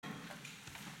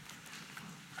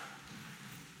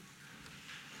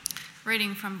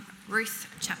Reading from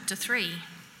Ruth chapter 3.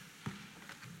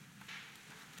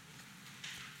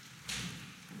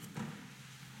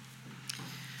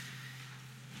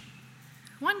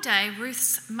 One day,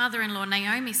 Ruth's mother-in-law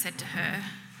Naomi said to her,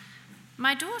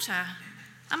 "My daughter,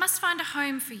 I must find a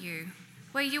home for you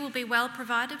where you will be well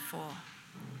provided for.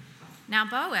 Now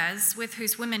Boaz, with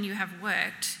whose women you have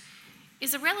worked,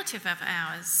 is a relative of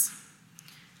ours.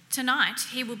 Tonight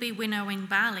he will be winnowing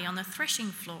barley on the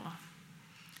threshing floor.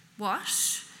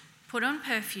 Wash, put on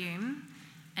perfume,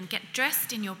 and get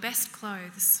dressed in your best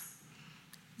clothes.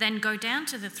 Then go down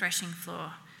to the threshing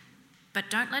floor, but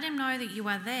don't let him know that you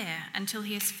are there until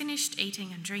he has finished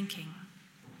eating and drinking.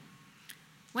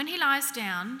 When he lies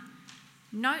down,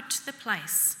 note the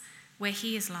place where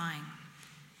he is lying.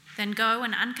 Then go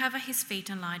and uncover his feet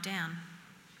and lie down.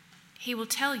 He will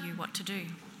tell you what to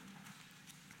do."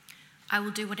 "I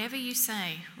will do whatever you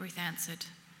say," Ruth answered.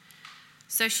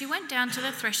 So she went down to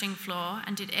the threshing floor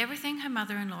and did everything her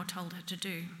mother-in-law told her to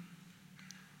do.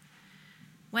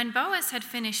 When Boaz had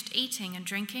finished eating and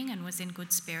drinking and was in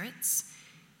good spirits,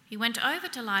 he went over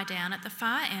to lie down at the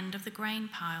far end of the grain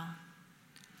pile.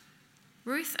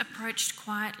 Ruth approached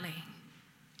quietly,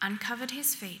 uncovered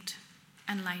his feet,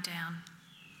 and lay down.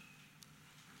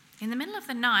 In the middle of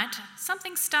the night,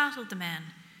 something startled the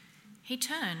man. He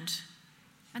turned,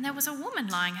 and there was a woman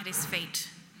lying at his feet.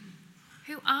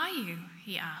 "Who are you?"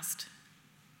 he asked.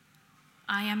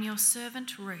 "I am your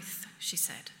servant Ruth," she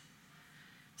said.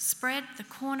 "Spread the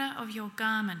corner of your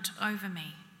garment over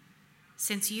me,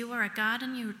 since you are a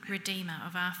guardian redeemer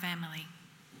of our family."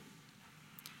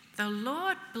 "The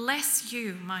Lord bless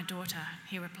you, my daughter,"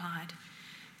 he replied.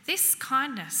 "This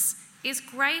kindness is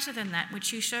greater than that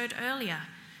which you showed earlier.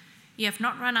 You have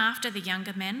not run after the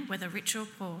younger men, whether rich or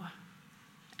poor.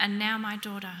 And now, my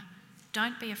daughter,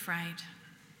 don't be afraid.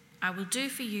 I will do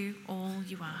for you all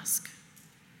you ask.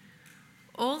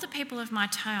 All the people of my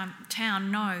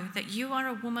town know that you are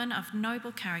a woman of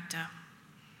noble character.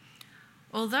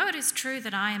 Although it is true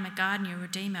that I am a guardian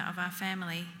redeemer of our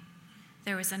family,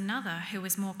 there is another who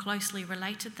is more closely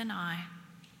related than I.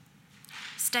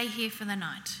 Stay here for the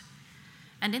night,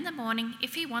 and in the morning,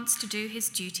 if he wants to do his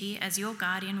duty as your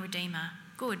guardian redeemer,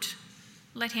 good,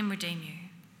 let him redeem you.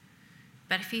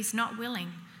 But if he's not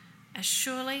willing, as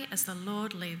surely as the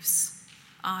Lord lives,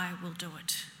 I will do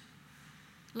it.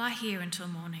 Lie here until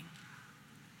morning."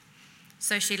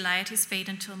 So she lay at his feet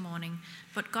until morning,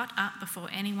 but got up before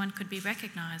anyone could be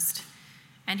recognised.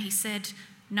 And he said,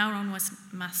 "No one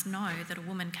must know that a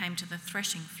woman came to the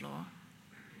threshing floor."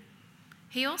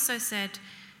 He also said,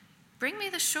 "Bring me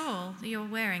the shawl that you're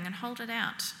wearing and hold it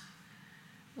out."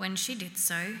 When she did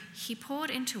so, he poured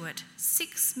into it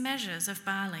 6 measures of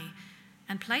barley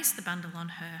and placed the bundle on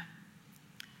her.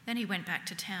 Then he went back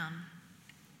to town.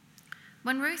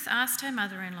 When Ruth came to her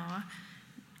mother-in-law,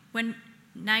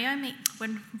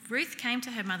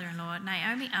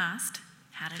 Naomi asked,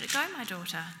 "How did it go, my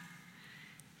daughter?"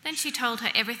 Then she told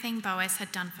her everything Boaz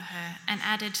had done for her and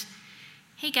added,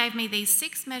 "He gave me these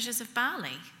 6 measures of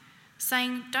barley,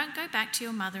 saying, 'Don't go back to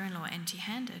your mother-in-law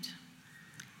empty-handed.'"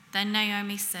 Then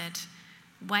Naomi said,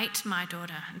 "Wait, my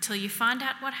daughter, until you find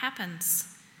out what happens,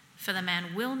 for the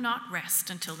man will not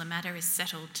rest until the matter is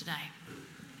settled today."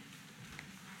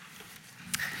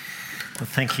 Well,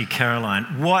 thank you,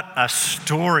 Caroline. What a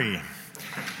story.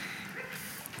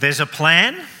 There's a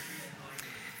plan.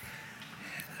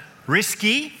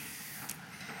 Risky.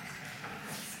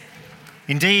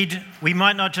 Indeed, we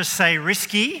might not just say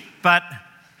risky, but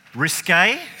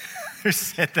risque. Who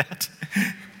said that?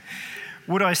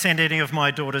 Would I send any of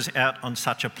my daughters out on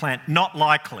such a plan? Not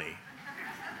likely.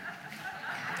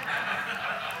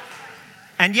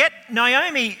 And yet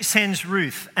Naomi sends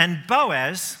Ruth, and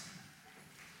Boaz,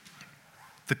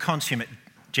 the consummate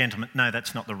gentleman, no,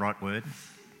 that's not the right word.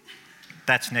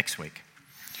 That's next week.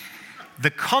 The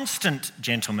constant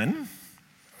gentleman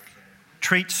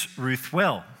treats Ruth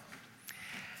well.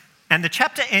 And the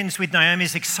chapter ends with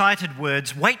Naomi's excited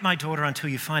words, "Wait, my daughter,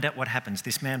 until you find out what happens.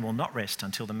 This man will not rest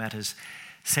until the matter's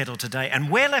settled today."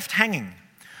 And we're left hanging,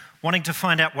 wanting to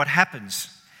find out what happens.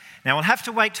 Now, we'll have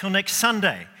to wait till next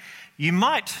Sunday. You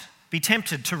might be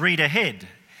tempted to read ahead.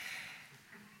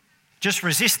 Just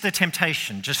resist the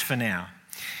temptation just for now.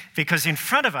 Because in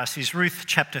front of us is Ruth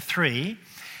chapter 3.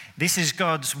 This is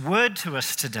God's word to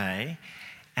us today.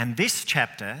 And this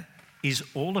chapter is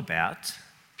all about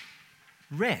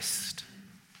rest.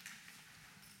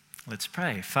 Let's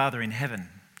pray. Father in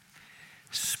heaven,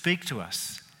 speak to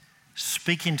us.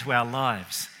 Speak into our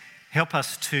lives. Help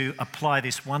us to apply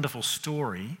this wonderful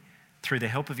story through the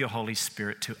help of your Holy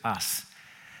Spirit to us,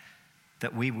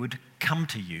 that we would come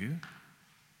to you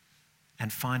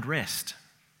and find rest.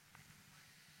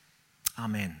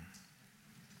 Amen.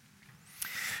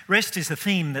 Rest is a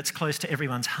theme that's close to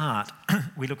everyone's heart.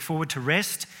 We look forward to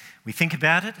rest, we think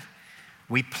about it,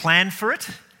 we plan for it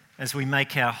as we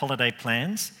make our holiday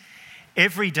plans.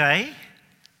 Every day,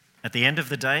 at the end of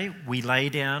the day, we lay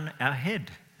down our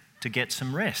head to get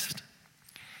some rest.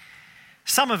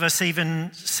 Some of us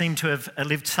even seem to have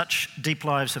lived such deep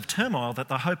lives of turmoil that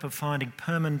the hope of finding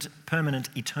permanent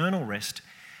eternal rest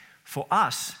for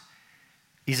us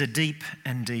is a deep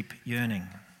and deep yearning.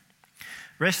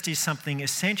 Rest is something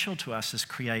essential to us as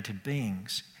created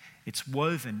beings. It's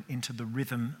woven into the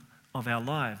rhythm of our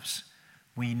lives.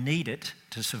 We need it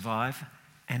to survive,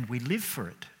 and we live for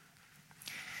it.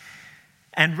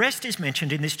 And rest is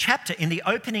mentioned in this chapter. In the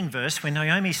opening verse, when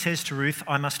Naomi says to Ruth,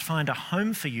 I must find a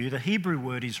home for you, the Hebrew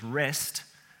word is rest.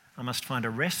 I must find a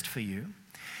rest for you.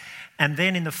 And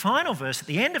then in the final verse, at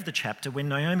the end of the chapter, when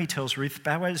Naomi tells Ruth,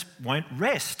 Boaz won't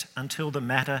rest until the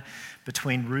matter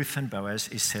between Ruth and Boaz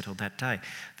is settled that day.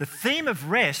 The theme of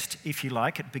rest, if you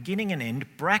like, at beginning and end,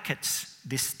 brackets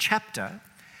this chapter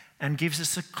and gives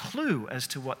us a clue as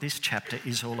to what this chapter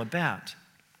is all about.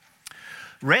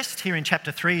 Rest here in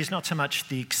chapter 3 is not so much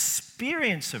the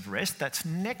experience of rest, that's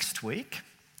next week.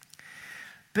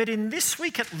 But in this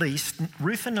week at least,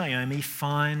 Ruth and Naomi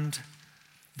find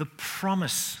the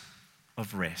promise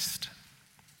of rest.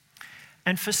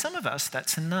 And for some of us,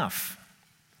 that's enough.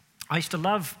 I used to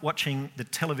love watching the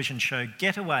television show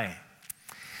Getaway,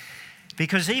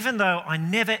 because even though I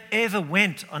never ever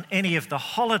went on any of the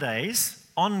holidays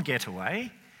on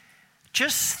Getaway,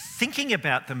 just thinking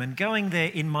about them and going there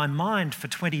in my mind for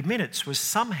 20 minutes was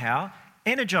somehow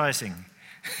energizing.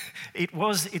 It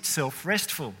was itself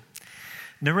restful.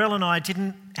 Narelle and I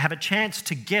didn't have a chance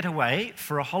to get away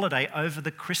for a holiday over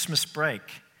the Christmas break.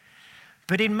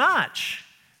 But in March,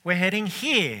 we're heading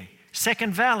here,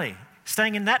 Second Valley,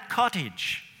 staying in that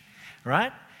cottage,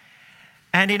 right?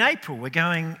 And in April, we're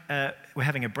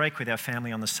having a break with our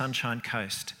family on the Sunshine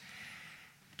Coast.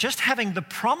 Just having the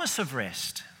promise of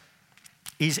rest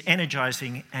is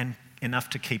energizing and enough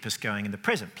to keep us going in the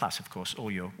present. Plus, of course,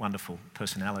 all your wonderful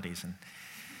personalities and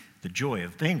the joy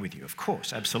of being with you, of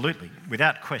course, absolutely,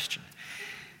 without question.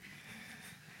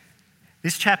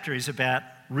 This chapter is about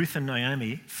Ruth and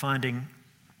Naomi finding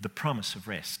the promise of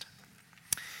rest.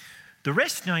 The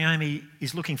rest Naomi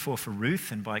is looking for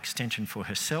Ruth, and by extension for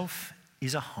herself,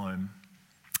 is a home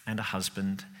and a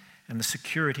husband and the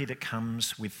security that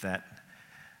comes with that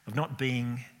of not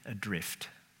being adrift,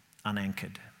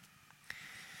 unanchored.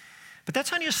 But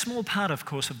that's only a small part, of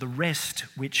course, of the rest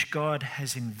which God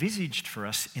has envisaged for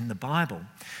us in the Bible.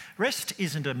 Rest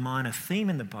isn't a minor theme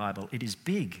in the Bible, it is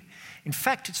big. In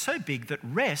fact, it's so big that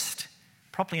rest,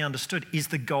 properly understood, is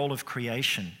the goal of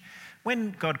creation.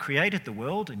 When God created the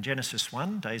world in Genesis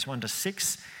 1, days 1 to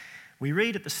 6, we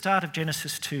read at the start of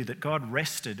Genesis 2 that God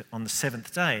rested on the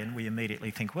seventh day, and we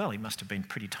immediately think, well, he must have been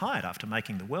pretty tired after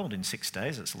making the world in 6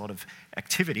 days. It's a lot of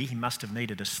activity. He must have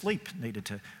needed a sleep, needed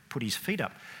to put his feet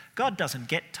up. God doesn't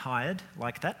get tired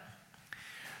like that.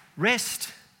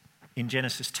 Rest in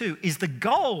Genesis 2 is the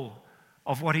goal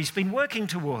of what he's been working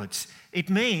towards.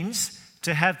 It means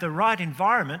to have the right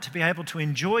environment to be able to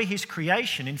enjoy his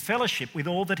creation in fellowship with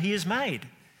all that he has made.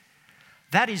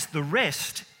 That is the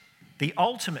rest, the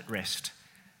ultimate rest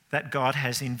that God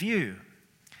has in view.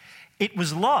 It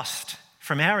was lost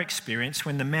from our experience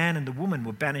when the man and the woman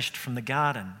were banished from the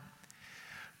garden.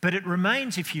 But it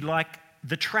remains, if you like,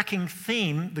 the tracking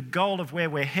theme, the goal of where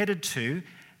we're headed to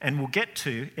and we'll get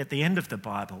to at the end of the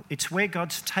Bible. It's where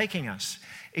God's taking us.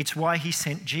 It's why he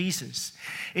sent Jesus.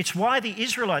 It's why the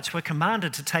Israelites were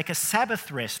commanded to take a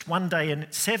Sabbath rest one day in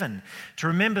 7, to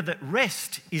remember that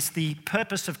rest is the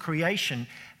purpose of creation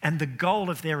and the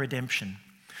goal of their redemption.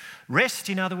 Rest,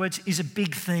 in other words, is a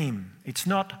big theme. It's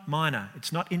not minor.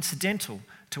 It's not incidental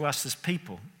to us as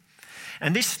people.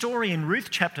 And this story in Ruth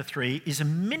chapter 3 is a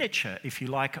miniature, if you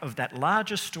like, of that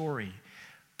larger story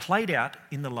played out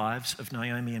in the lives of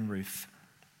Naomi and Ruth.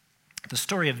 The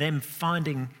story of them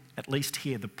finding, at least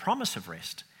here, the promise of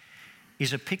rest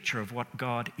is a picture of what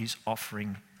God is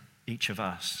offering each of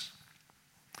us.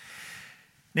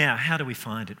 Now, how do we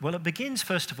find it? Well, it begins,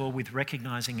 first of all, with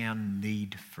recognizing our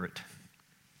need for it.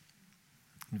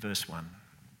 In verse 1,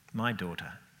 my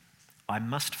daughter, I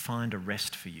must find a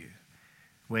rest for you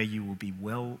where you will be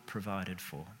well provided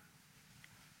for.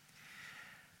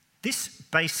 This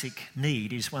basic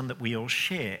need is one that we all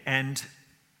share, and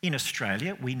in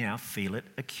Australia, we now feel it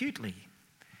acutely.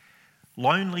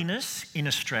 Loneliness in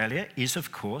Australia is,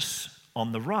 of course,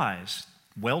 on the rise,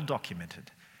 well documented,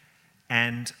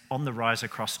 and on the rise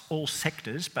across all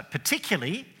sectors, but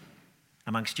particularly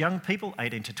amongst young people,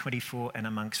 18 to 24, and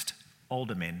amongst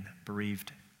older men,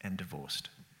 bereaved and divorced.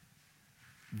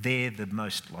 They're the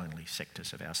most lonely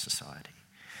sectors of our society.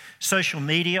 Social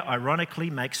media, ironically,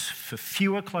 makes for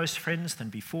fewer close friends than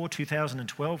before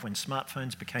 2012 when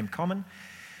smartphones became common.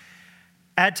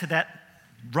 Add to that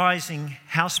rising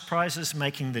house prices,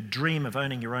 making the dream of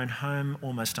owning your own home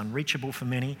almost unreachable for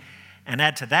many. And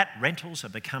add to that, rentals are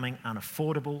becoming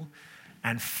unaffordable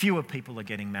and fewer people are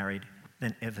getting married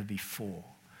than ever before.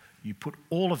 You put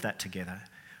all of that together,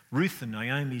 Ruth and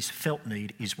Naomi's felt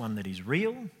need is one that is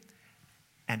real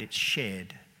and it's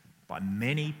shared by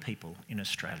many people in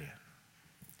Australia.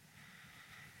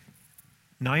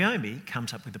 Naomi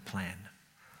comes up with a plan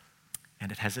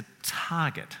and it has a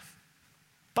target.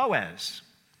 Boaz,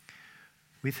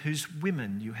 with whose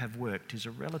women you have worked, is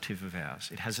a relative of ours.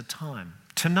 It has a time.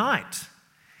 Tonight,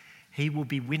 he will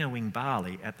be winnowing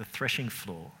barley at the threshing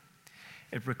floor.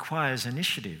 It requires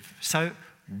initiative. So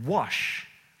wash,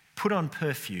 put on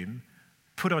perfume,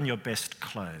 put on your best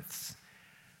clothes,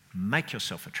 make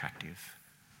yourself attractive,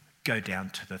 go down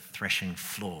to the threshing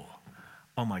floor.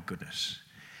 Oh my goodness.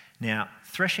 Now,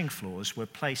 threshing floors were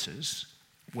places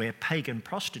where pagan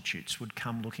prostitutes would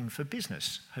come looking for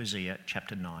business. Hosea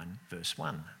chapter 9, verse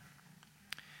 1.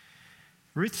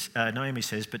 Naomi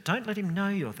says, but don't let him know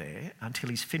you're there until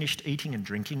he's finished eating and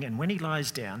drinking, and when he lies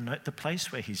down, note the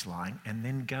place where he's lying, and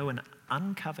then go and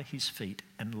uncover his feet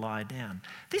and lie down.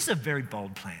 This is a very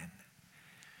bold plan.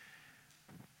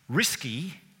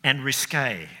 Risky and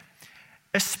risque,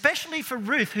 especially for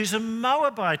Ruth, who's a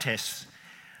Moabitess.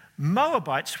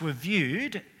 Moabites were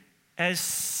viewed as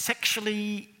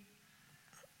sexually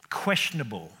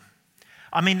questionable.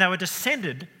 I mean, they were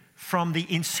descended from the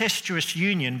incestuous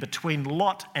union between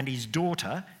Lot and his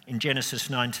daughter in Genesis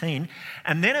 19.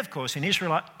 And then, of course, in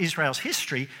Israel's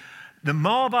history, the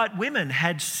Moabite women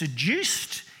had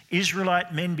seduced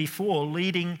Israelite men before,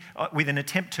 leading with an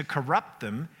attempt to corrupt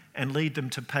them and lead them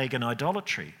to pagan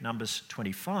idolatry, Numbers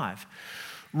 25.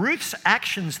 Ruth's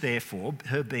actions, therefore,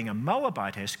 her being a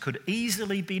Moabitess, could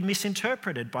easily be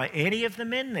misinterpreted by any of the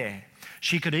men there.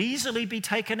 She could easily be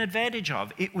taken advantage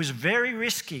of. It was very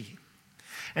risky.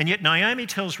 And yet Naomi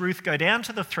tells Ruth, go down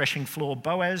to the threshing floor.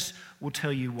 Boaz will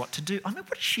tell you what to do. I mean,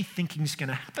 what is she thinking is going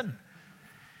to happen?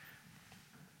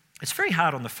 It's very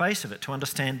hard on the face of it to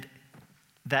understand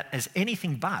that as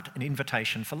anything but an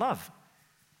invitation for love.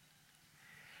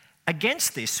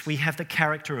 Against this, we have the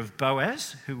character of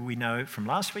Boaz, who we know from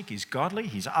last week is godly,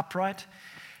 he's upright.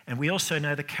 And we also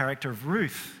know the character of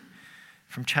Ruth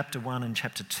from chapter 1 and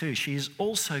chapter 2. She is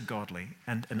also godly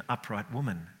and an upright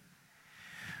woman.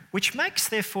 Which makes,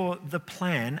 therefore, the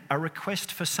plan a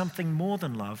request for something more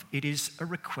than love. It is a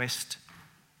request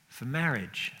for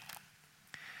marriage.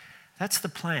 That's the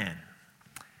plan.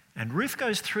 And Ruth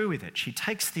goes through with it. She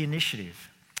takes the initiative.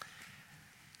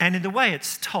 And in the way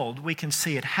it's told, we can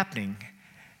see it happening.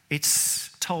 It's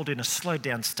told in a slowed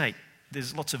down state.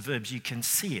 There's lots of verbs. You can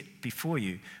see it before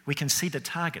you. We can see the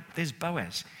target. There's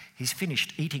Boaz. He's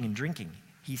finished eating and drinking.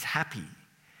 He's happy.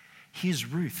 Here's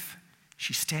Ruth.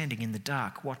 She's standing in the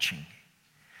dark watching.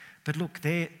 But look,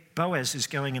 there Boaz is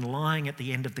going and lying at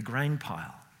the end of the grain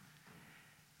pile.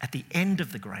 At the end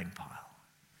of the grain pile.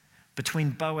 Between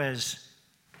Boaz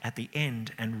at the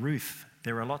end and Ruth,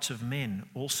 there are lots of men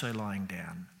also lying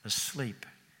down, asleep.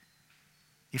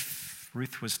 If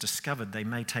Ruth was discovered, they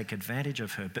may take advantage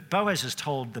of her. But Boaz has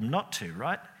told them not to,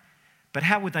 right? But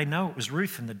how would they know it was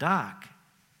Ruth in the dark?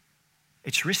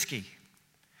 It's risky.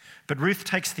 But Ruth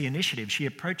takes the initiative. She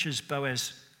approaches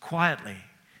Boaz quietly.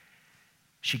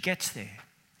 She gets there.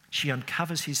 She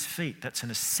uncovers his feet. That's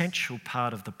an essential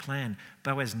part of the plan.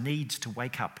 Boaz needs to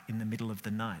wake up in the middle of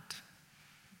the night.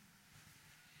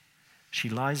 She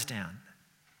lies down.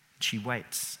 She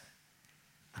waits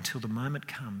until the moment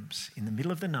comes. In the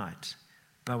middle of the night,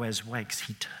 Boaz wakes.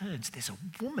 He turns. There's a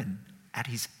woman at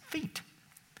his feet.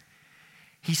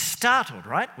 He's startled,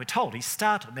 right? We're told he's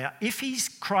startled. Now, if he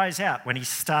cries out when he's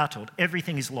startled,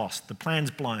 everything is lost. The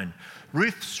plan's blown.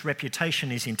 Ruth's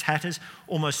reputation is in tatters.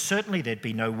 Almost certainly there'd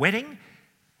be no wedding.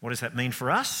 What does that mean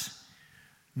for us?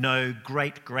 No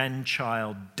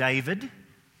great-grandchild David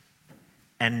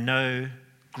and no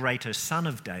greater son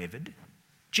of David,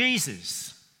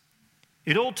 Jesus.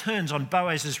 It all turns on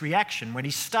Boaz's reaction when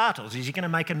he's startled. Is he going to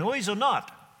make a noise or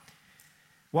not?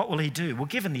 What will he do? Well,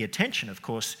 given the attention, of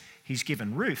course, he's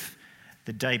given Ruth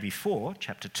the day before,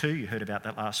 chapter 2, you heard about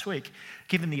that last week,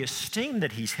 given the esteem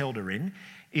that he's held her in,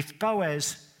 if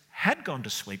Boaz had gone to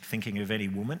sleep thinking of any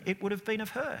woman, it would have been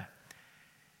of her.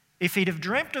 If he'd have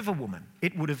dreamt of a woman,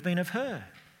 it would have been of her.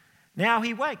 Now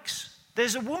he wakes.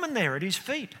 There's a woman there at his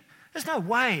feet. There's no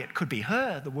way it could be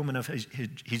her, the woman of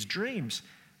his dreams.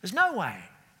 There's no way,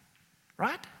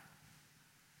 right?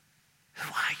 Who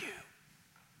are you?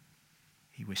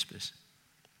 He whispers.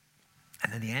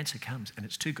 And then the answer comes, and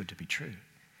it's too good to be true.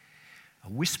 A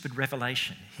whispered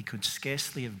revelation he could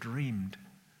scarcely have dreamed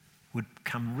would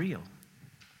become real.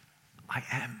 I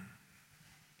am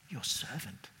your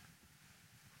servant,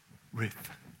 Ruth.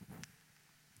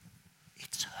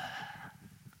 It's her.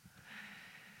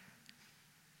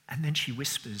 And then she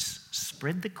whispers,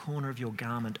 spread the corner of your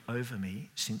garment over me,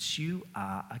 since you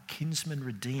are a kinsman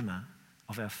redeemer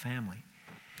of our family.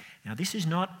 Now, this is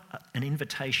not an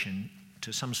invitation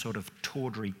to some sort of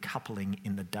tawdry coupling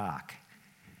in the dark.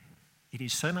 It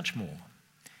is so much more.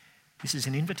 This is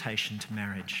an invitation to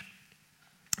marriage,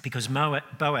 because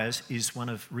Boaz is one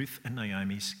of Ruth and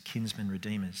Naomi's kinsman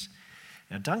redeemers.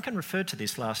 Now, Duncan referred to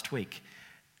this last week,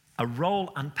 a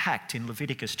role unpacked in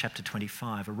Leviticus chapter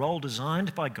 25, a role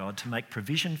designed by God to make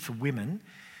provision for women,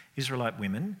 Israelite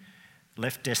women,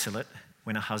 left desolate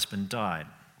when a husband died.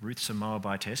 Ruth's a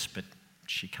Moabitess, but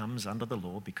she comes under the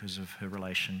law because of her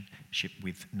relationship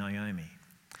with Naomi.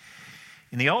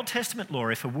 In the Old Testament law,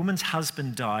 if a woman's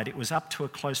husband died, it was up to a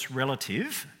close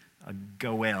relative, a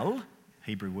goel,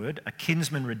 Hebrew word, a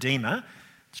kinsman redeemer.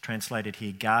 It's translated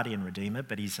here guardian redeemer,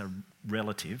 but he's a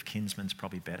relative. Kinsman's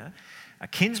probably better. A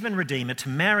kinsman redeemer to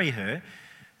marry her,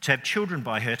 to have children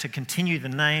by her, to continue the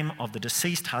name of the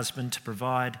deceased husband, to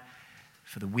provide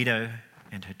for the widow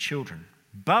and her children.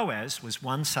 Boaz was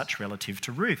one such relative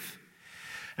to Ruth.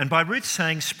 And by Ruth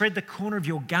saying, spread the corner of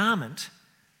your garment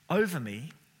over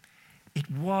me, it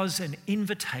was an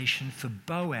invitation for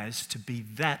Boaz to be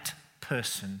that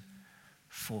person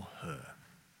for her.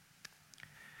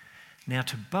 Now,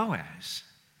 to Boaz,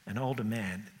 an older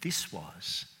man, this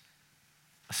was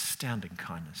astounding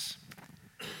kindness.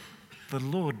 The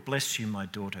Lord bless you, my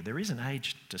daughter. There is an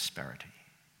age disparity.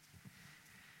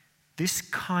 This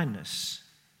kindness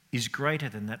is greater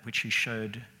than that which he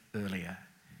showed earlier.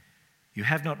 You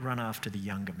have not run after the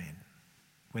younger men,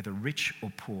 whether rich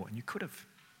or poor, and you could have.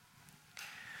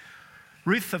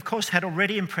 Ruth, of course, had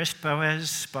already impressed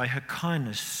Boaz by her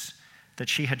kindness that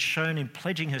she had shown in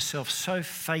pledging herself so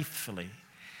faithfully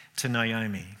to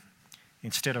Naomi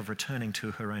instead of returning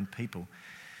to her own people.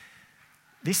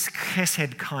 This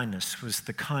chesed kindness was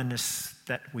the kindness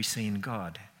that we see in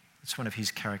God. It's one of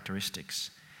his characteristics.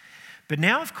 But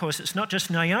now, of course, it's not just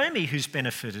Naomi who's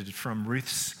benefited from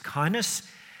Ruth's kindness.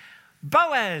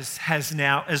 Boaz has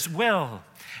now as well.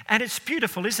 And it's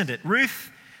beautiful, isn't it?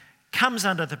 Ruth comes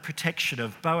under the protection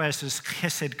of Boaz's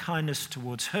chesed kindness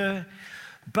towards her.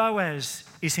 Boaz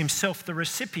is himself the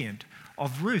recipient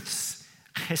of Ruth's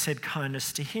chesed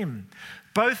kindness to him.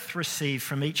 Both receive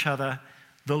from each other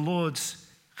the Lord's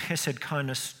chesed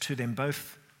kindness to them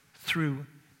both through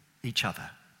each other.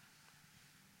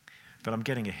 But I'm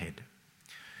getting ahead.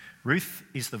 Ruth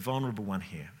is the vulnerable one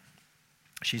here.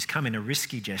 She's come in a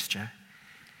risky gesture,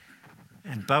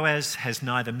 and Boaz has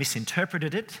neither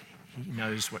misinterpreted it, he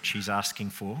knows what she's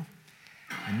asking for,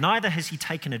 and neither has he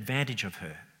taken advantage of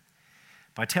her.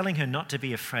 By telling her not to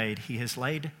be afraid, he has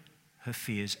laid her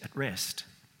fears at rest.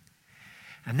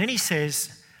 And then he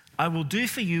says, I will do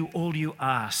for you all you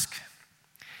ask.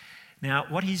 Now,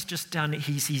 what he's just done,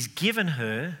 he's given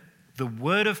her the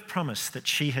word of promise that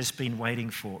she has been waiting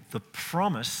for, the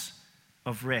promise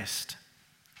of rest,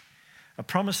 a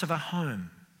promise of a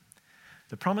home,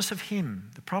 the promise of him,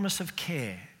 the promise of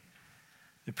care,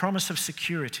 the promise of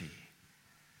security,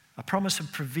 a promise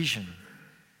of provision,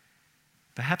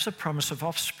 perhaps a promise of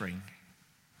offspring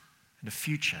and a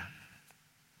future.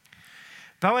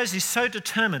 Boaz is so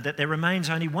determined that there remains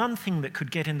only one thing that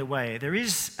could get in the way. There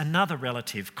is another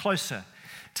relative closer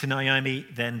to Naomi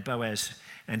than Boaz,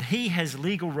 and he has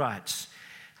legal rights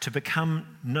to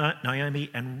become Naomi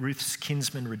and Ruth's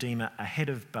kinsman redeemer ahead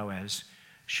of Boaz,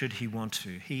 should he want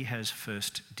to. He has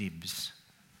first dibs.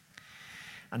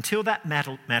 Until that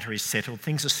matter is settled,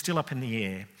 things are still up in the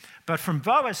air. But from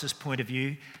Boaz's point of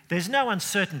view, there's no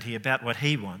uncertainty about what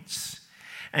he wants.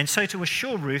 And so to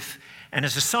assure Ruth, and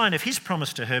as a sign of his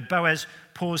promise to her, Boaz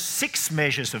pours 6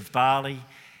 measures of barley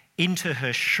into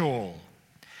her shawl.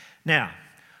 Now,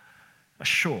 a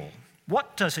shawl.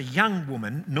 What does a young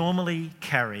woman normally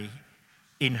carry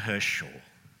in her shawl?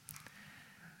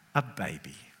 A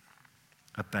baby.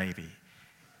 A baby.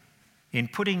 In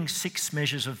putting 6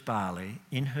 measures of barley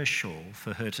in her shawl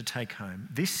for her to take home,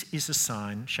 this is a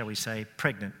sign, shall we say,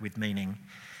 pregnant with meaning.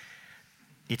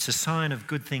 It's a sign of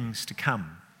good things to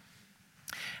come.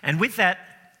 And with that,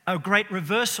 a great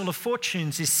reversal of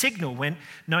fortunes is signal. When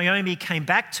Naomi came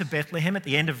back to Bethlehem at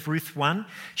the end of Ruth 1,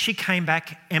 she came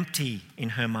back empty in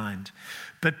her mind.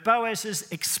 But Boaz's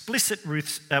explicit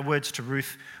words to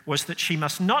Ruth was that she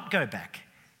must not go back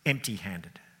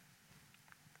empty-handed.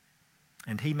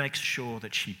 and he makes sure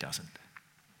that she doesn't.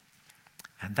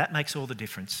 And that makes all the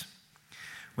difference.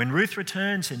 When Ruth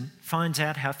returns and finds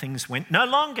out how things went, no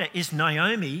longer is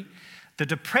Naomi the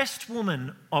depressed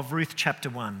woman of Ruth chapter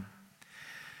 1.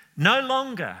 No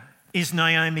longer is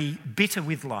Naomi bitter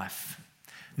with life.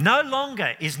 No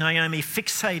longer is Naomi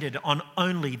fixated on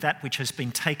only that which has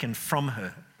been taken from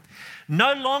her.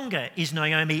 No longer is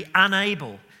Naomi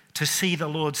unable to see the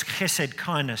Lord's chesed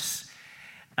kindness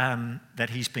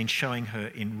that he's been showing her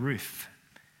in Ruth.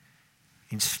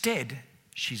 Instead,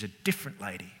 she's a different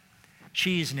lady.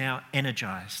 She is now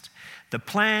energized. The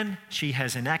plan she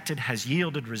has enacted has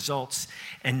yielded results,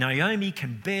 and Naomi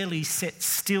can barely sit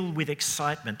still with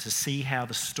excitement to see how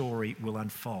the story will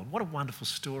unfold. What a wonderful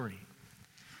story.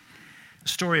 A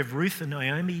story of Ruth and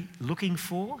Naomi looking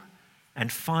for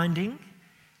and finding,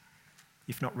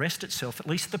 if not rest itself, at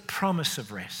least the promise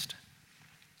of rest.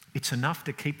 It's enough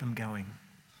to keep them going.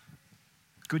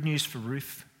 Good news for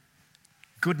Ruth.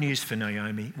 Good news for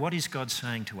Naomi. What is God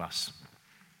saying to us?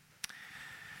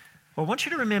 Well, I want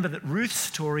you to remember that Ruth's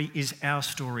story is our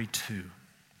story too.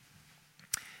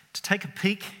 To take a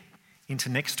peek into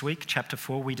next week, chapter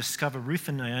 4, we discover Ruth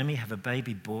and Naomi have a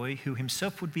baby boy who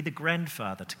himself would be the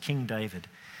grandfather to King David.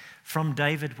 From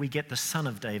David, we get the son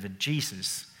of David,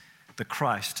 Jesus, the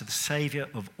Christ, the Saviour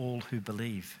of all who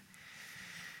believe.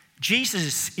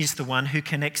 Jesus is the one who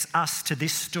connects us to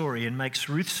this story and makes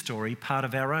Ruth's story part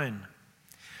of our own.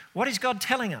 What is God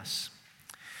telling us?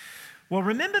 Well,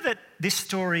 remember that this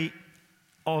story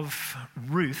of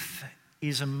Ruth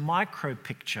is a micro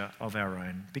picture of our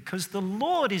own because the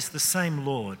Lord is the same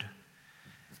Lord.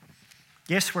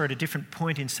 Yes, we're at a different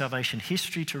point in salvation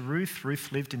history to Ruth.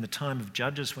 Ruth lived in the time of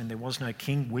Judges when there was no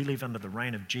king. We live under the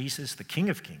reign of Jesus, the King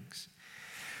of Kings.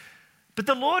 But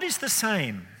the Lord is the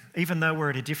same, even though we're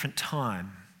at a different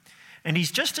time. And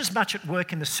he's just as much at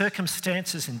work in the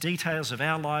circumstances and details of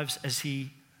our lives as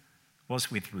he was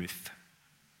with Ruth.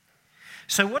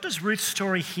 So what does Ruth's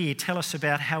story here tell us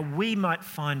about how we might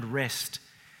find rest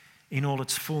in all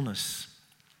its fullness?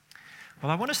 Well,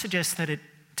 I want to suggest that it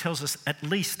tells us at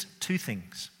least two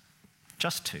things,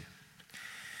 just two.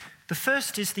 The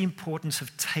first is the importance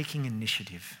of taking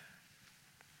initiative.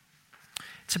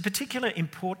 It's a particularly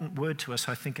important word to us,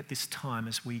 I think, at this time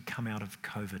as we come out of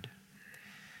COVID.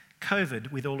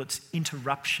 COVID, with all its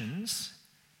interruptions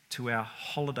to our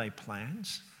holiday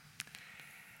plans,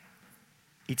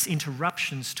 its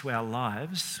interruptions to our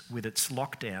lives with its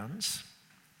lockdowns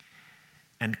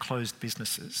and closed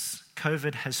businesses,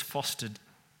 COVID has fostered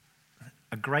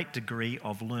a great degree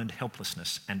of learned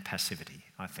helplessness and passivity,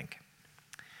 I think.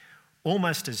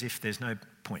 Almost as if there's no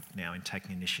point now in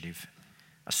taking initiative.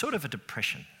 A sort of a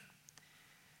depression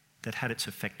that had its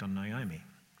effect on Naomi.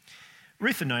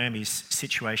 Ruth and Naomi's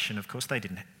situation, of course, they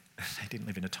didn't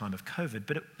live in a time of COVID,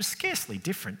 but it was scarcely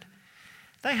different.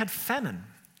 They had famine.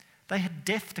 They had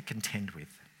death to contend with.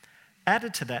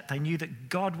 Added to that, they knew that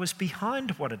God was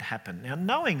behind what had happened. Now,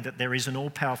 knowing that there is an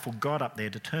all-powerful God up there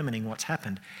determining what's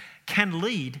happened can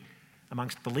lead,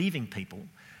 amongst believing people,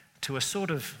 to a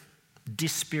sort of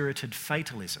dispirited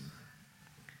fatalism.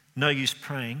 No use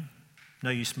praying, no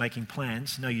use making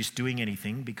plans, no use doing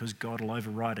anything because God will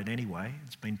override it anyway.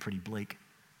 It's been pretty bleak.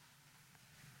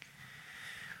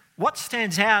 What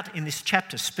stands out in this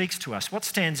chapter speaks to us. What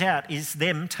stands out is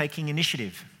them taking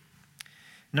initiative.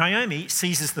 Naomi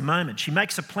seizes the moment. She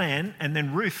makes a plan and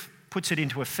then Ruth puts it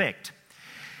into effect.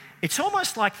 It's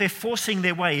almost like they're forcing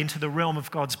their way into the realm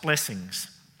of God's blessings,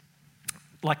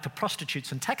 like the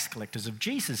prostitutes and tax collectors of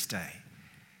Jesus' day.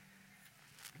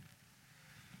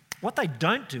 What they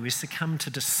don't do is succumb to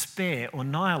despair or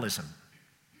nihilism.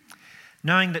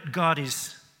 Knowing that God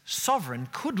is sovereign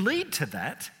could lead to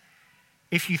that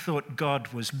if you thought God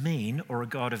was mean or a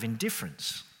God of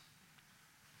indifference.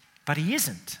 But he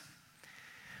isn't.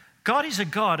 God is a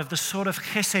God of the sort of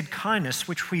chesed kindness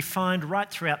which we find right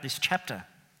throughout this chapter.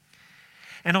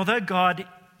 And although God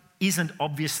isn't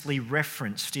obviously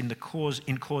referenced in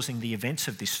causing the events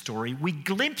of this story, we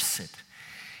glimpse it,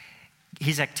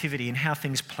 his activity and how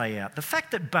things play out. The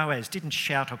fact that Boaz didn't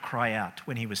shout or cry out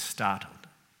when he was startled.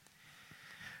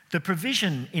 The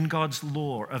provision in God's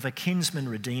law of a kinsman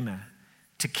redeemer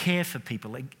to care for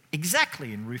people,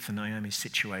 exactly in Ruth and Naomi's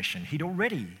situation. He'd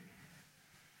already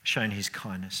shown his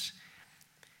kindness.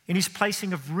 In his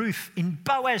placing of Ruth in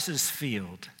Boaz's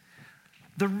field,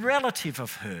 the relative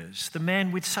of hers, the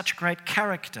man with such great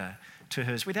character to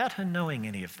hers, without her knowing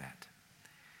any of that.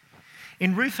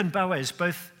 In Ruth and Boaz,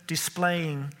 both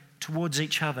displaying towards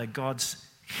each other God's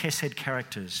chesed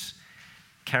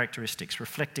characteristics,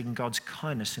 reflecting God's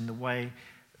kindness in the way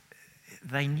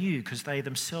they knew because they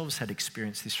themselves had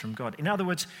experienced this from God. In other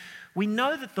words, we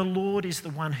know that the Lord is the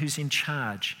one who's in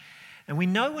charge, and we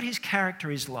know what his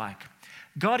character is like.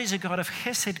 God is a God of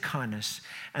chesed, kindness,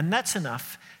 and that's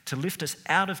enough to lift us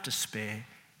out of despair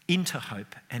into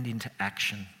hope and into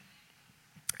action.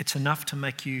 It's enough to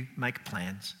make you make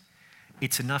plans.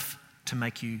 It's enough to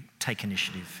make you take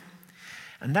initiative.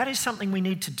 And that is something we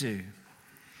need to do.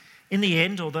 In the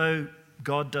end, although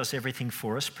God does everything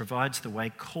for us, provides the way,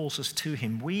 calls us to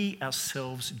him, we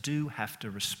ourselves do have to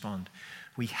respond.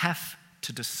 We have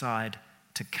to decide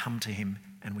to come to him,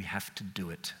 and we have to do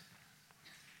it.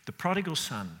 The prodigal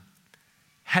son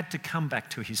had to come back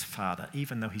to his father,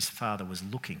 even though his father was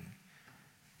looking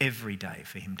every day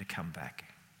for him to come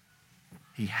back.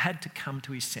 He had to come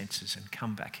to his senses and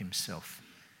come back himself.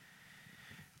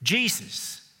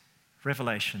 Jesus,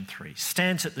 Revelation 3,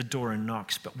 stands at the door and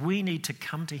knocks, but we need to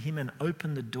come to him and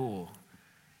open the door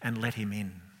and let him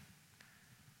in.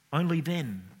 Only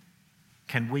then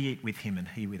can we eat with him and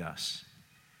he with us.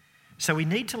 So we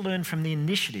need to learn from the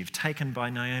initiative taken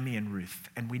by Naomi and Ruth,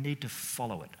 and we need to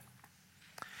follow it.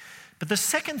 But the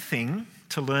second thing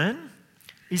to learn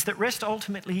is that rest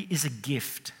ultimately is a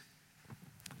gift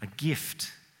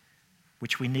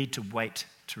which we need to wait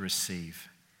to receive.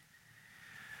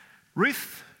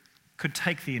 Ruth could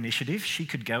take the initiative. She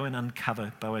could go and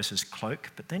uncover Boaz's cloak,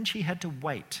 but then she had to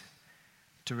wait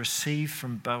to receive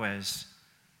from Boaz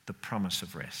the promise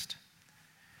of rest.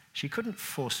 She couldn't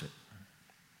force it.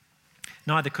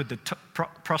 Neither could the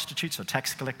prostitutes or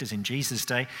tax collectors in Jesus'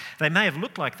 day. They may have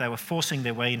looked like they were forcing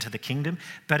their way into the kingdom,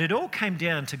 but it all came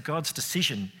down to God's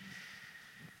decision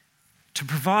to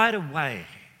provide a way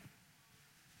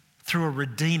through a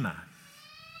redeemer,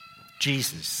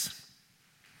 Jesus.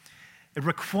 It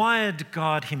required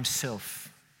God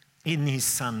himself in his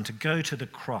Son to go to the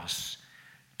cross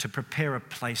to prepare a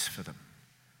place for them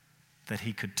that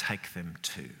he could take them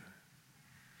to.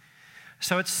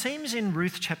 So it seems in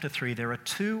Ruth chapter 3 there are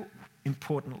two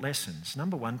important lessons.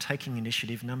 Number one, taking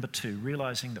initiative. Number two,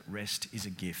 realising that rest is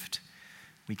a gift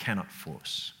we cannot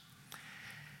force.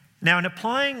 Now, in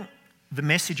applying the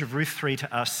message of Ruth 3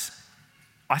 to us,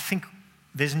 I think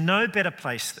there's no better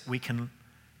place that we can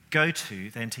go to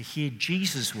than to hear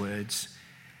Jesus' words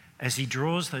as he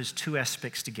draws those two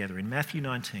aspects together. In Matthew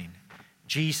 19,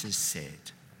 Jesus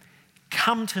said,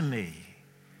 come to me,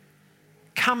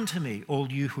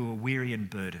 all you who are weary and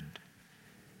burdened,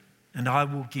 and I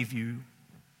will give you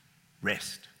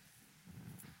rest.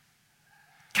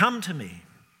 Come to me.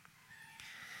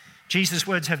 Jesus'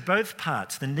 words have both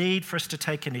parts, the need for us to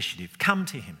take initiative, come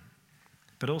to him,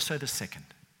 but also the second,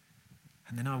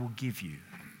 and then I will give you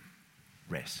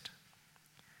rest.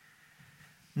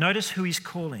 Notice who he's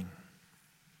calling.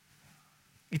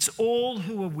 It's all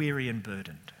who are weary and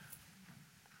burdened.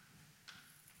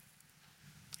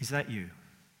 Is that you?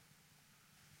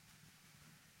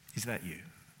 Is that you?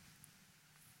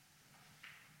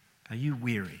 Are you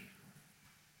weary?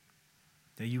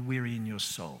 Are you weary in your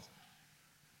soul?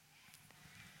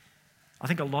 I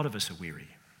think a lot of us are weary.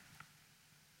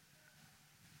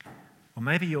 Or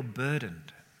maybe you're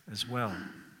burdened as well.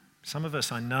 Some of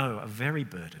us, I know, are very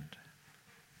burdened.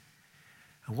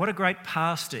 And what a great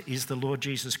pastor is the Lord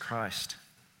Jesus Christ.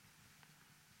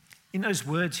 In those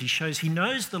words, he shows he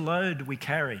knows the load we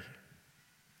carry.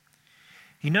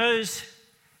 He knows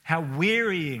how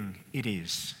wearying it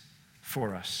is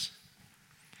for us.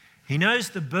 He knows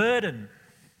the burden.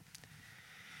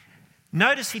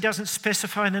 Notice he doesn't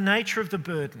specify the nature of the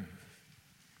burden.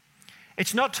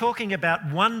 It's not talking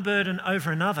about one burden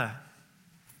over another.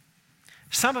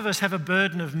 Some of us have a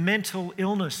burden of mental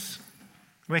illness.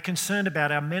 We're concerned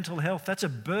about our mental health. That's a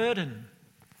burden.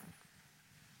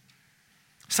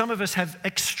 Some of us have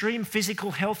extreme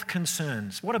physical health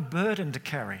concerns. What a burden to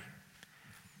carry.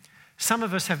 Some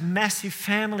of us have massive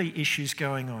family issues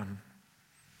going on.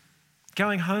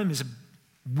 Going home is a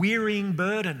wearying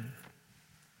burden.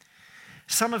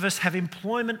 Some of us have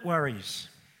employment worries.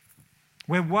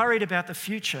 We're worried about the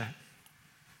future.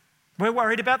 We're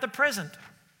worried about the present.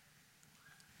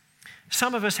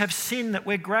 Some of us have sin that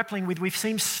we're grappling with. We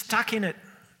seem stuck in it.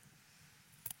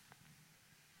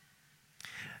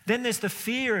 Then there's the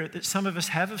fear that some of us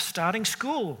have of starting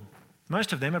school.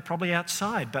 Most of them are probably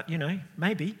outside, but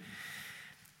maybe.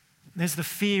 There's the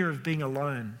fear of being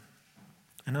alone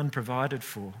and unprovided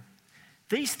for.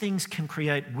 These things can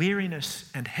create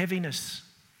weariness and heaviness.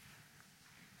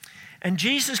 And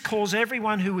Jesus calls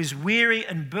everyone who is weary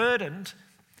and burdened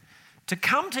to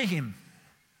come to him.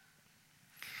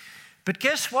 But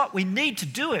guess what? We need to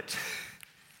do it.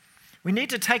 We need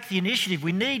to take the initiative.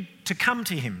 We need to come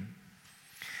to him.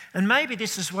 And maybe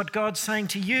this is what God's saying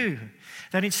to you,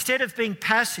 that instead of being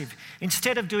passive,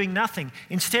 instead of doing nothing,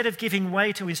 instead of giving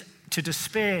way to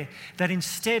despair, that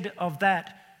instead of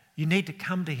that, you need to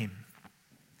come to him.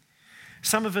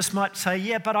 Some of us might say,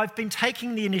 yeah, but I've been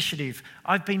taking the initiative.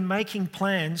 I've been making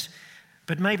plans,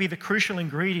 but maybe the crucial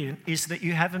ingredient is that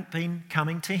you haven't been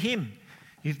coming to him.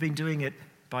 You've been doing it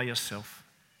by yourself.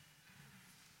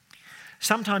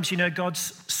 Sometimes,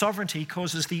 God's sovereignty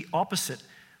causes the opposite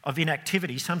of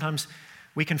inactivity. Sometimes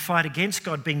we can fight against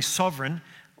God being sovereign,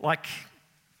 like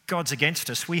God's against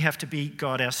us. We have to be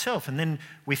God ourselves, and then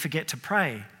we forget to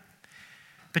pray.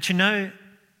 But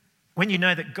when you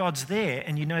know that God's there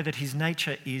and you know that his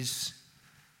nature is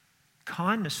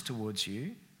kindness towards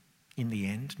you in the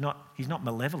end, he's not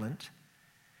malevolent,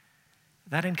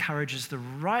 that encourages the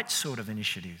right sort of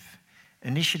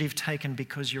initiative taken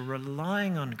because you're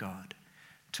relying on God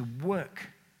to work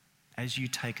as you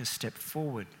take a step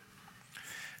forward.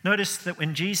 Notice that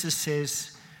when Jesus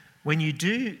says, when you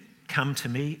do come to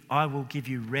me, I will give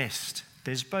you rest.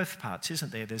 There's both parts,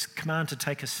 isn't there? There's command to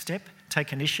take a step,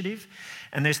 take initiative,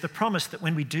 and there's the promise that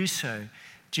when we do so,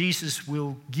 Jesus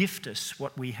will gift us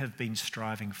what we have been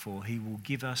striving for. He will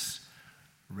give us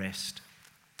rest.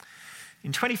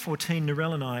 In 2014,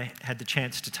 Narelle and I had the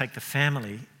chance to take the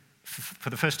family for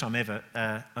the first time ever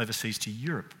overseas to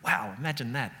Europe. Wow,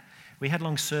 imagine that. We had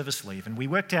long service leave and we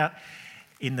worked out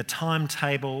in the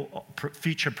timetable,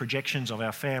 future projections of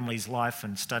our family's life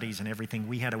and studies and everything.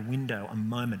 We had a window,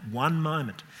 one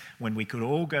moment when we could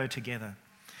all go together.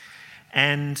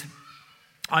 And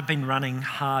I've been running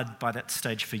hard by that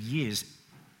stage for years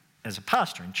as a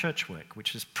pastor in church work,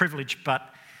 which is privilege, but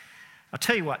I'll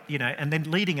tell you what, and then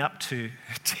leading up to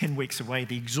 10 weeks away,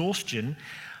 the exhaustion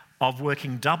of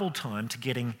working double time to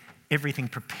getting everything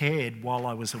prepared while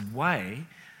I was away,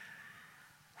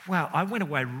 wow, I went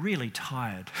away really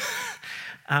tired.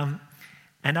 And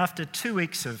after 2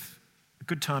 weeks of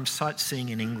good time sightseeing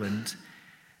in England,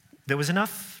 there was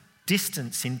enough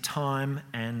distance in time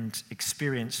and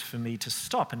experience for me to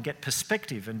stop and get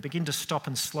perspective and begin to stop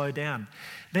and slow down.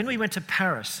 Then we went to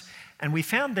Paris and we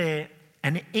found there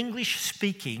an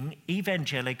English-speaking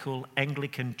evangelical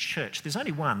Anglican church. There's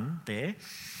only one there.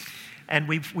 And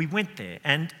we went there,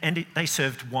 and they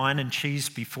served wine and cheese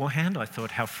beforehand. I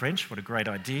thought, how French, what a great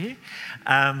idea.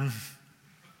 But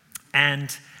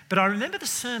I remember the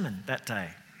sermon that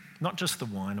day, not just the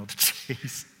wine or the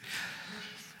cheese.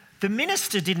 The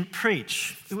minister didn't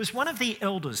preach. It was one of the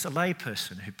elders, a lay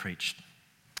person, who preached.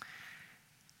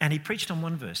 And he preached on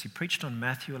one verse. He preached on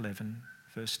Matthew 11,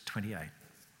 verse 28.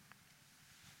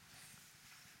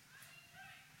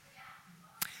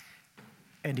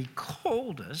 And he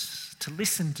called us to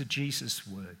listen to Jesus'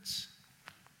 words.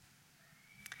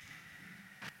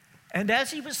 And as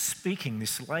he was speaking,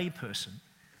 this layperson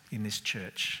in this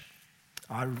church,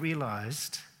 I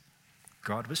realised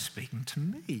God was speaking to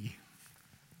me.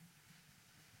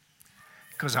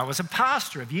 Because I was a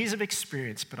pastor of years of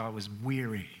experience, but I was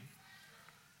weary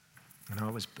and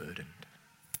I was burdened.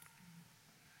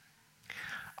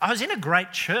 I was in a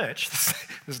great church.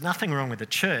 There's nothing wrong with the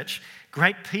church.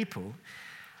 Great people.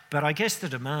 But I guess the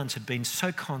demands had been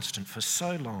so constant for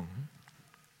so long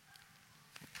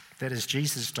that as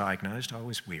Jesus diagnosed, I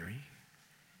was weary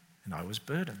and I was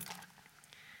burdened.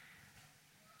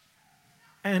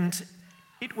 And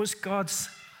it was God's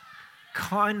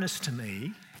kindness to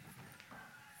me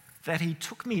that he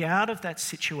took me out of that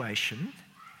situation,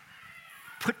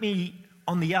 put me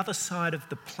on the other side of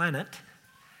the planet,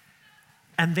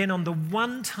 and then on the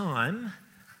one time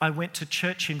I went to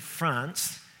church in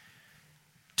France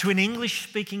to an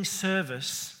English-speaking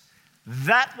service,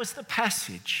 that was the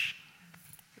passage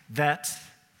that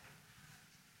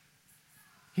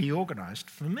he organised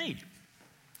for me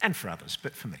and for others,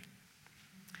 but for me.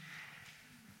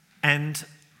 And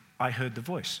I heard the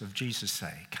voice of Jesus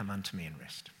say, "Come unto me and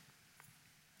rest."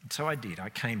 And so I did. I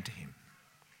came to him.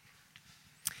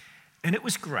 And it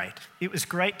was great. It was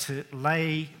great to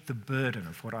lay the burden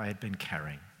of what I had been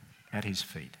carrying at his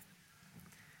feet.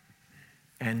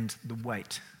 And the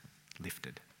weight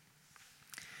lifted.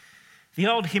 The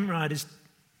old hymn writers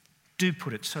do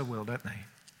put it so well, don't they?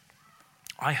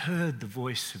 I heard the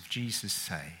voice of Jesus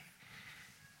say,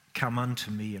 "Come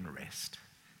unto me and rest.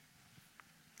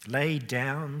 Lay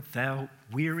down, thou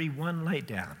weary one, lay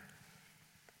down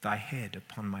thy head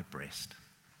upon my breast."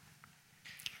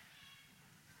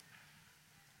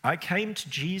 I came to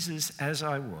Jesus as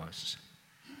I was,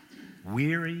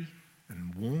 weary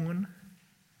and worn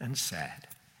and sad.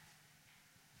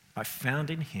 I found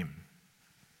in him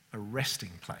a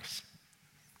resting place,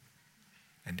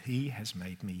 and he has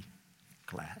made me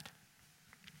glad.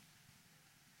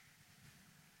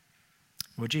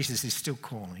 Well, Jesus is still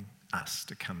calling us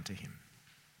to come to him.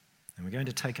 And we're going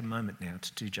to take a moment now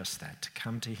to do just that, to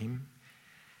come to him.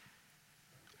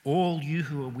 All you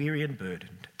who are weary and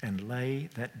burdened, and lay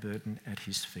that burden at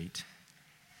his feet,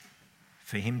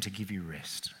 for him to give you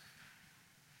rest.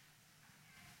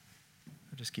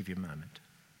 I'll just give you a moment.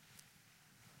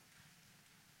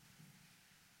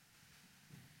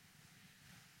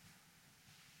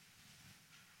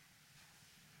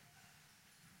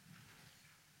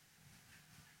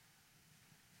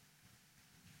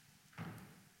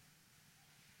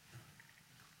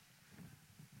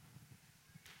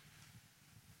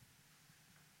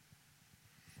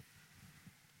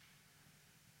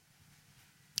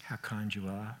 How kind you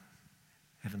are,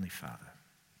 Heavenly Father.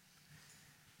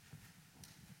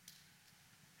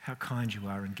 How kind you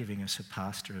are in giving us a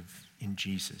pastor in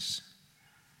Jesus,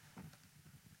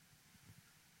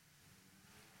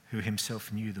 who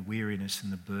himself knew the weariness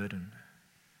and the burden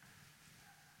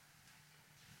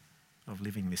of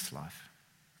living this life.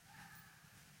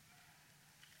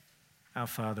 Our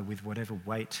Father, with whatever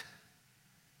weight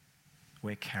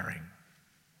we're carrying,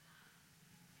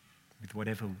 with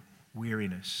whatever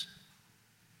weariness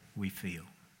we feel,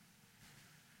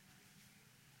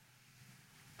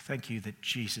 thank you that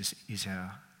Jesus is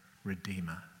our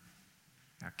Redeemer,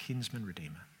 our kinsman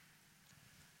Redeemer.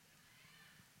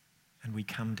 And we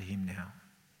come to him now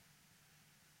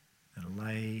and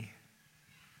lay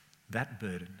that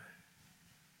burden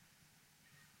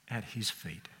at his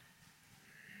feet.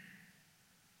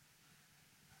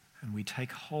 And we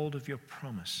take hold of your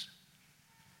promise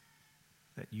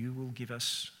that you will give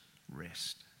us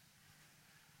rest.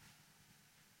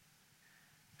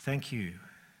 Thank you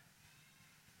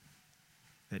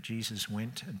that Jesus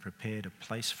went and prepared a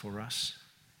place for us,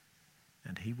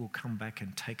 and he will come back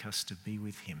and take us to be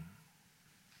with him,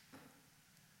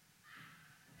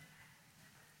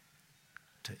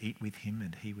 to eat with him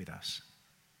and he with us.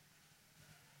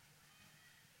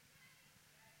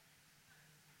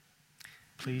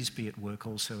 Please be at work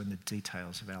also in the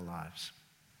details of our lives,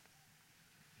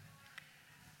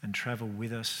 and travel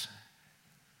with us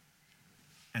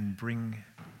and bring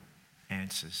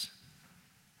answers.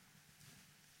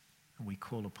 And we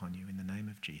call upon you in the name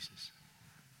of Jesus.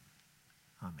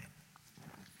 Amen.